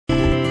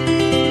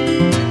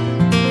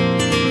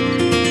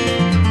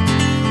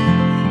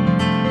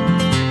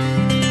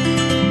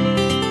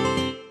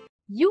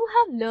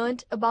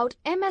learned about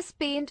MS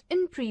Paint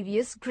in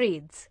previous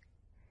grades.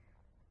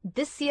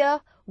 This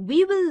year,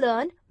 we will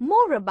learn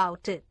more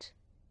about it.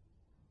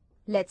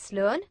 Let's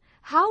learn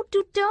how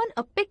to turn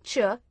a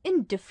picture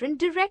in different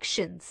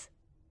directions.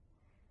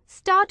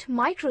 Start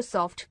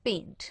Microsoft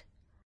Paint.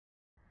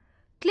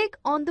 Click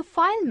on the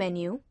File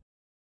menu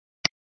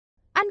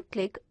and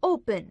click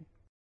Open.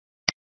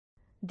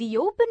 The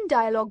Open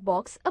dialog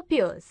box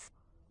appears.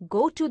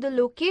 Go to the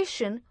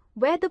location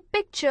where the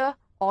picture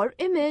or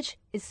image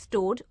is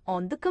stored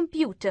on the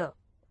computer.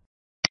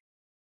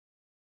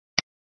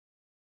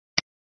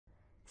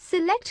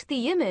 Select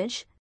the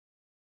image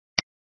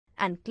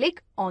and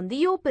click on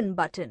the Open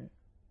button.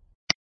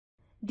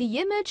 The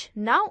image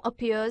now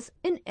appears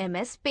in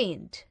MS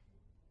Paint.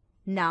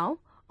 Now,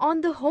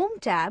 on the Home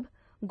tab,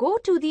 go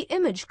to the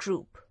Image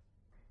group.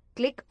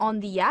 Click on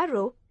the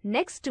arrow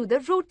next to the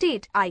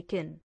Rotate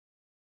icon.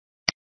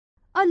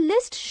 A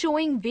list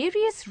showing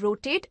various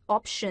rotate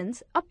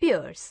options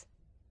appears.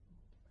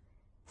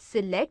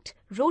 Select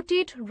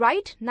Rotate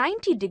Right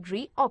 90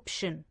 degree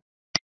option.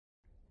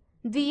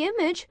 The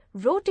image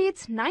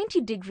rotates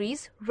 90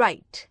 degrees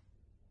right.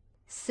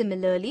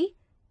 Similarly,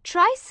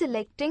 try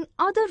selecting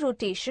other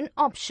rotation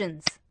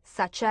options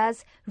such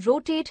as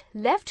Rotate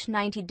Left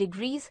 90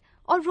 degrees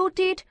or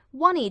Rotate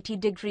 180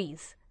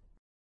 degrees.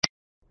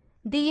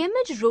 The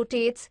image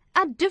rotates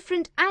at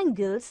different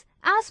angles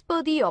as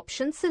per the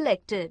option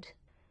selected.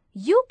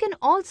 You can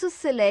also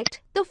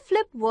select the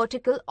Flip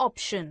Vertical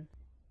option.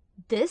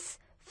 This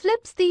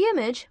flips the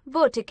image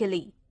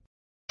vertically.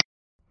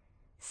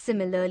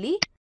 Similarly,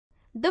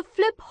 the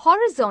Flip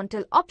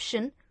Horizontal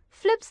option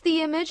flips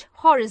the image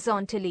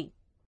horizontally.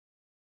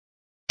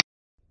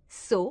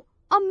 So,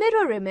 a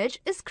mirror image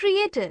is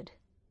created.